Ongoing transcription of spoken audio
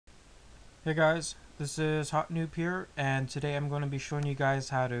Hey guys, this is Hot Noob here, and today I'm going to be showing you guys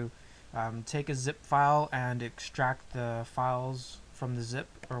how to take a zip file and extract the files from the zip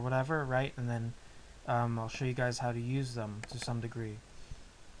or whatever, right? And then I'll show you guys how to use them to some degree.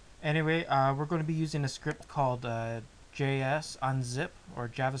 Anyway, we're going to be using a script called JS unzip or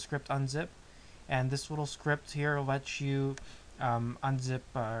JavaScript unzip, and this little script here lets you unzip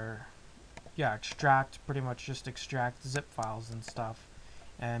or extract, pretty much just extract zip files and stuff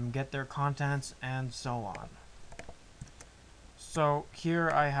and get their contents and so on. So here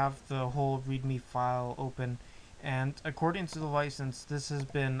I have the whole README file open, and according to the license, this has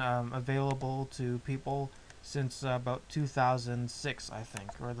been available to people since about 2006, I think,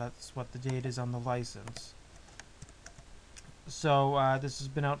 or that's what the date is on the license. So this has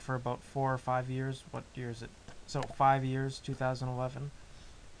been out for about 4 or 5 years. What year is it? So 5 years, 2011.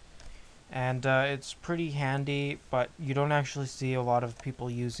 And it's pretty handy, but you don't actually see a lot of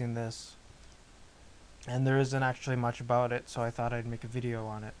people using this. And there isn't actually much about it, so I thought I'd make a video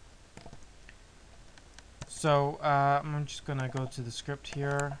on it. So I'm just gonna go to the script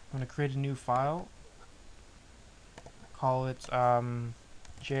here. I'm gonna create a new file. Call it JS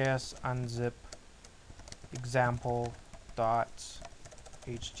unzip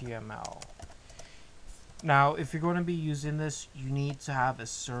example.html. Now, if you're going to be using this, you need to have a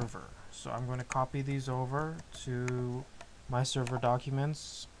server. So I'm going to copy these over to my server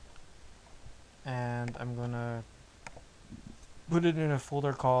documents, and I'm going to put it in a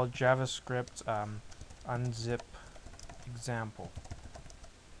folder called JavaScript unzip example.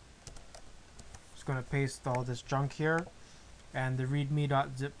 Just going to paste all this junk here, and the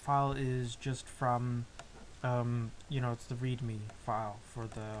readme.zip file is just from it's the readme file for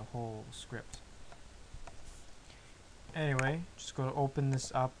the whole script. Anyway, just going to open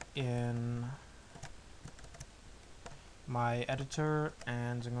this up in my editor,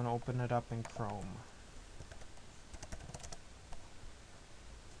 and I'm going to open it up in Chrome.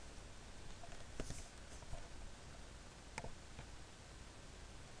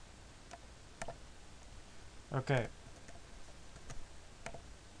 Okay.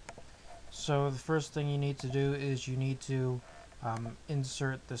 So the first thing you need to do is you need to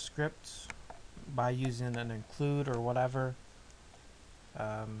insert the script by using an include or whatever.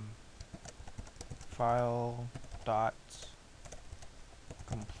 File dot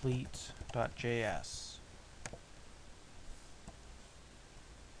complete dot JS.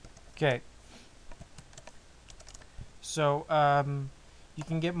 Okay. So you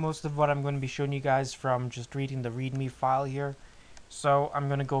can get most of what I'm going to be showing you guys from just reading the README file here. So I'm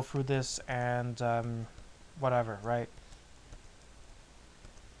going to go through this and whatever, right?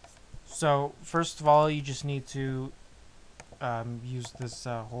 So first of all, you just need to use this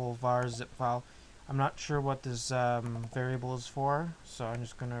whole var zip file. I'm not sure what this variable is for, so I'm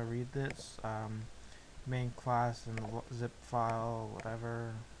just going to read this. Main class and the zip file,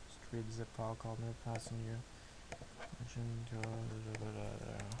 whatever. Just read the zip file called no passenger.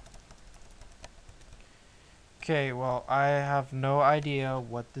 Okay, well, I have no idea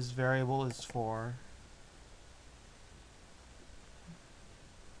what this variable is for.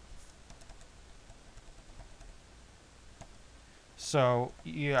 So,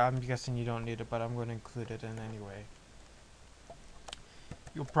 yeah, I'm guessing you don't need it, but I'm going to include it in anyway.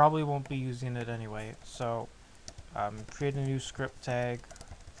 You probably won't be using it anyway, so create a new script tag,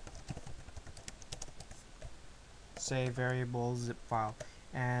 say variable zip file,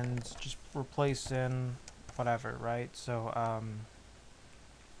 and just replace in whatever, right? So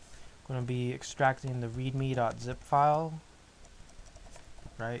going to be extracting the readme.zip file,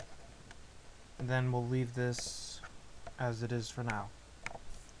 right? And then we'll leave this as it is for now.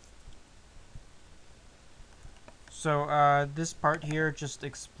 So this part here just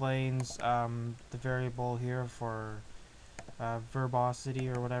explains the variable here for verbosity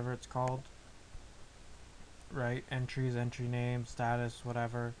or whatever it's called, right? Entries, entry name, status,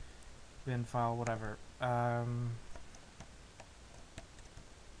 whatever, bin file, whatever.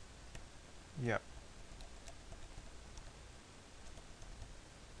 Yep.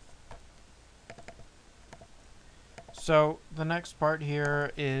 So the next part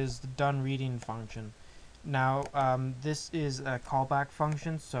here is the done reading function. Now this is a callback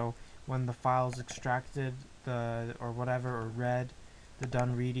function, so when the file is extracted or whatever or read, the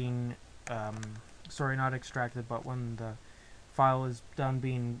done reading sorry, not extracted, but when the file is done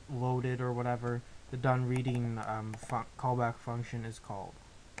being loaded or whatever, the done reading callback function is called,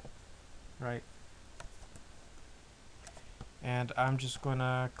 right? And I'm just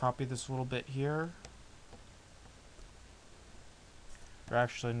gonna copy this little bit here, or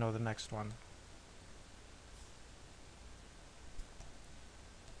actually no, the next one.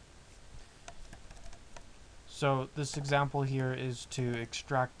 So this example here is to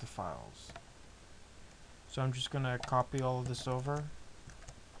extract the files. So I'm just going to copy all of this over.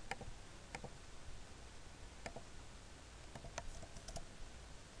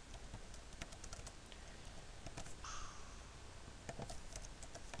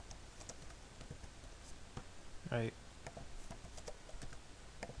 Right.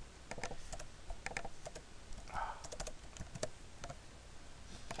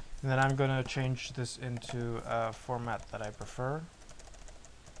 And then I'm going to change this into a format that I prefer.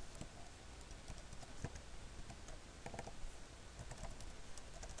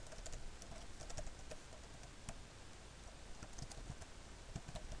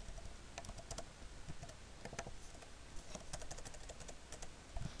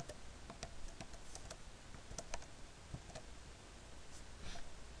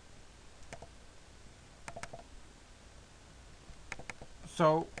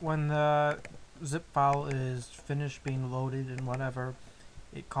 So when the zip file is finished being loaded and whatever,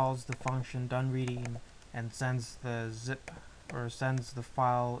 it calls the function done reading and sends the zip, or sends the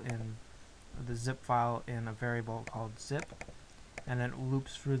file in the zip file in a variable called zip, and then it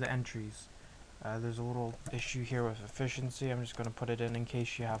loops through the entries. There's a little issue here with efficiency. I'm just going to put it in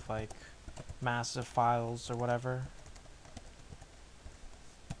case you have like massive files or whatever.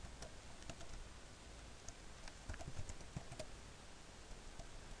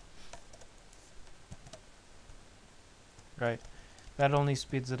 Right. That only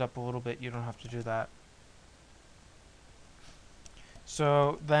speeds it up a little bit. You don't have to do that.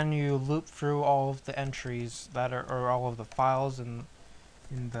 So then you loop through all of the entries that are, or all of the files in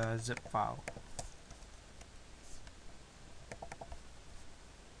the zip file.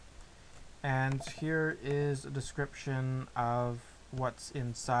 And here is a description of what's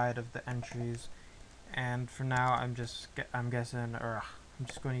inside of the entries. And for now, I'm guessing, or I'm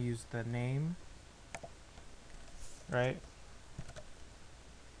just going to use the name, right?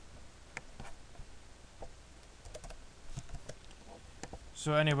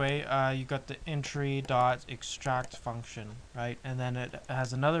 So anyway, you got the entry dot extract function, right? And then it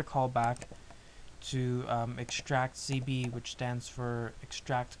has another callback to extract CB, which stands for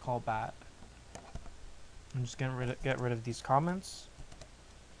extract callback. I'm just gonna get rid of these comments.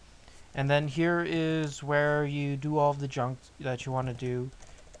 And then here is where you do all of the junk that you want to do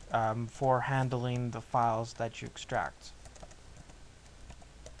for handling the files that you extract.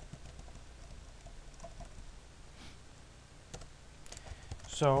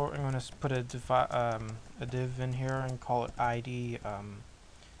 So I'm going to put a div in here and call it ID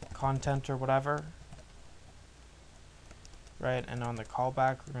content or whatever. Right, and on the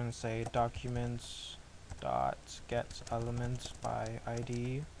callback we're going to say documents dot get element by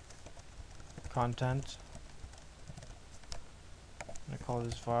ID content. I'm going to call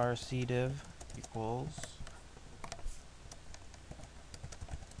this var cdiv equals.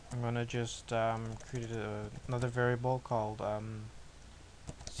 I'm going to just create another variable called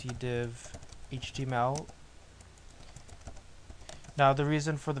cdiv html. Now the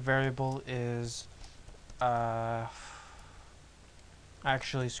reason for the variable is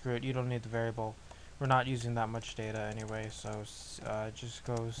actually screw it, you don't need the variable. We're not using that much data anyway, so just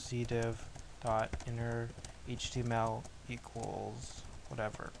go cdiv dot inner html equals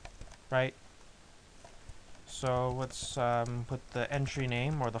whatever, right? So let's put the entry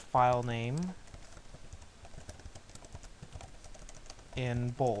name or the file name in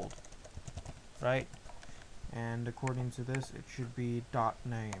bold, right? And according to this, it should be dot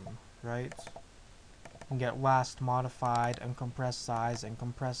name, right? You can get last modified, uncompressed size, and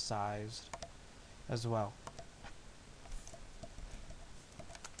compressed sized as well.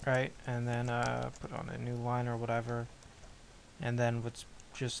 Right, and then put on a new line or whatever, and then let's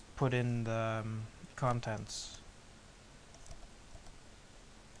just put in the contents.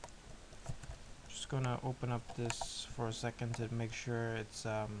 Just gonna open up this for a second to make sure it's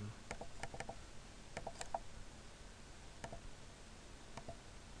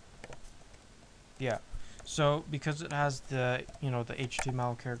yeah. So because it has the the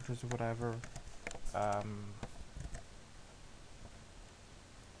HTML characters or whatever,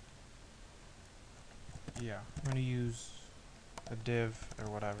 yeah, I'm gonna use a div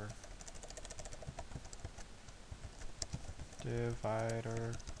or whatever.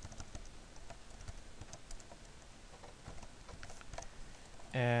 Divider.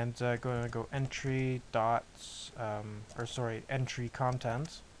 And gonna go entry dot entry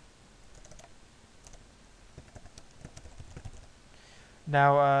content.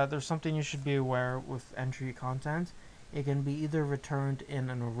 Now there's something you should be aware with entry content. It can be either returned in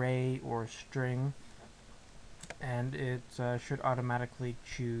an array or a string, and it should automatically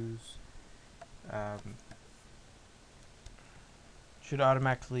choose should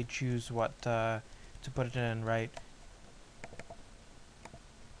automatically choose what to put it in, right?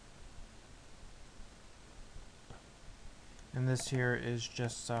 And this here is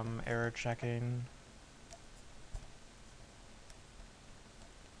just some error checking.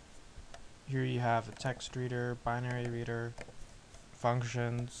 Here you have a text reader, binary reader,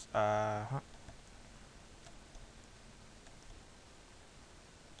 functions,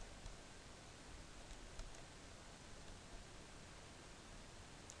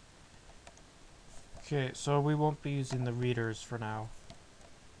 Okay, so we won't be using the readers for now,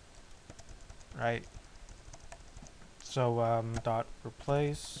 right? So dot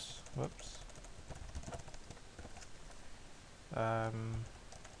replace, whoops,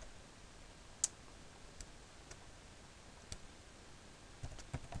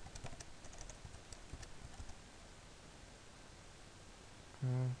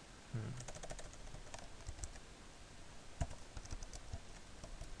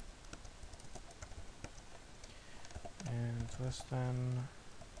 and less than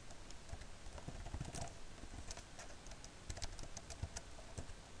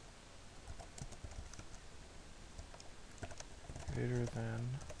greater than,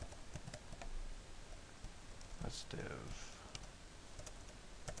 let's div,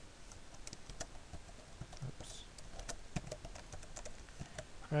 oops.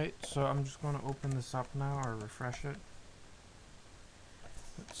 Right, so I'm just going to open this up now, or refresh it.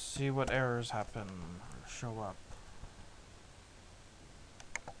 Let's see what errors happen or show up.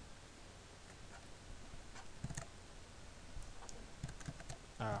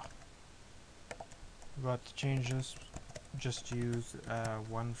 Got to change this. Just use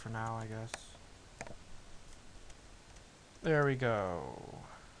 1 for now, I guess. There we go.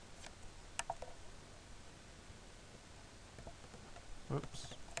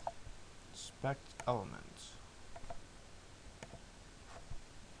 Whoops. Inspect elements.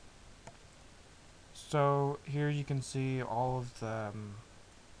 So here you can see all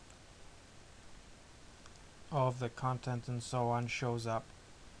of the content and so on shows up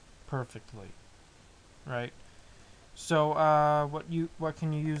perfectly, right? So what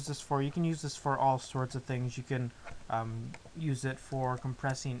can you use this for? You can use this for all sorts of things. You can use it for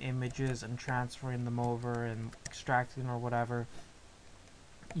compressing images and transferring them over and extracting or whatever.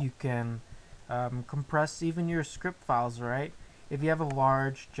 You can compress even your script files, right? If you have a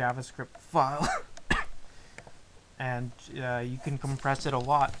large JavaScript file and you can compress it a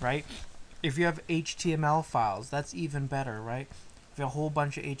lot, right? If you have HTML files, that's even better, right? If you have a whole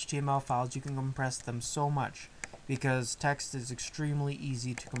bunch of HTML files, you can compress them so much because text is extremely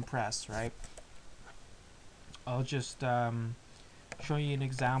easy to compress, right? I'll just show you an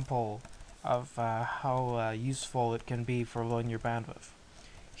example of how useful it can be for loading your bandwidth.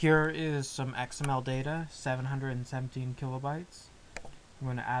 Here is some XML data, 717 kilobytes. I'm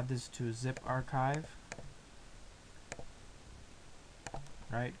going to add this to a zip archive,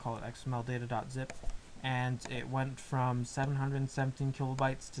 right? Call it xmldata.zip, and it went from 717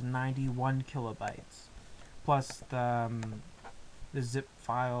 kilobytes to 91 kilobytes, plus the zip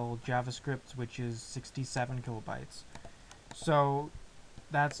file JavaScript, which is 67 kilobytes. So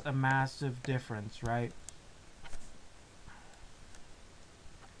that's a massive difference, right?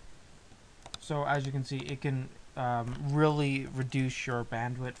 So as you can see, it can really reduce your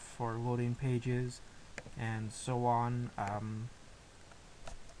bandwidth for loading pages and so on.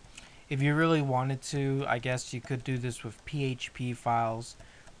 If you really wanted to, I guess you could do this with PHP files,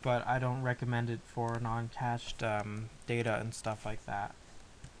 but I don't recommend it for non-cached data and stuff like that.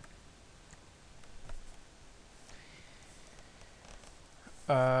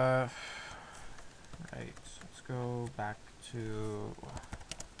 Right, let's go back to,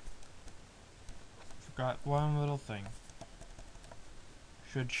 forgot one little thing.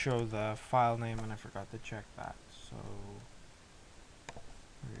 Should show the file name and I forgot to check that, so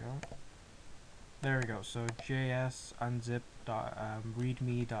there we go. There we go, so js unzip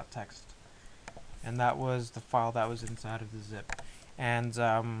readme.txt, and that was the file that was inside of the zip. And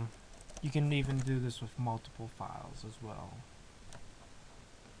you can even do this with multiple files as well.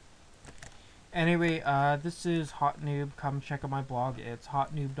 Anyway, this is Hot Noob. Come check out my blog. It's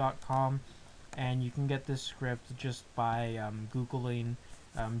hotnoob.com, and you can get this script just by googling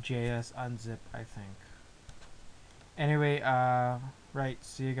js unzip, I think. Anyway, right,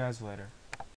 see you guys later.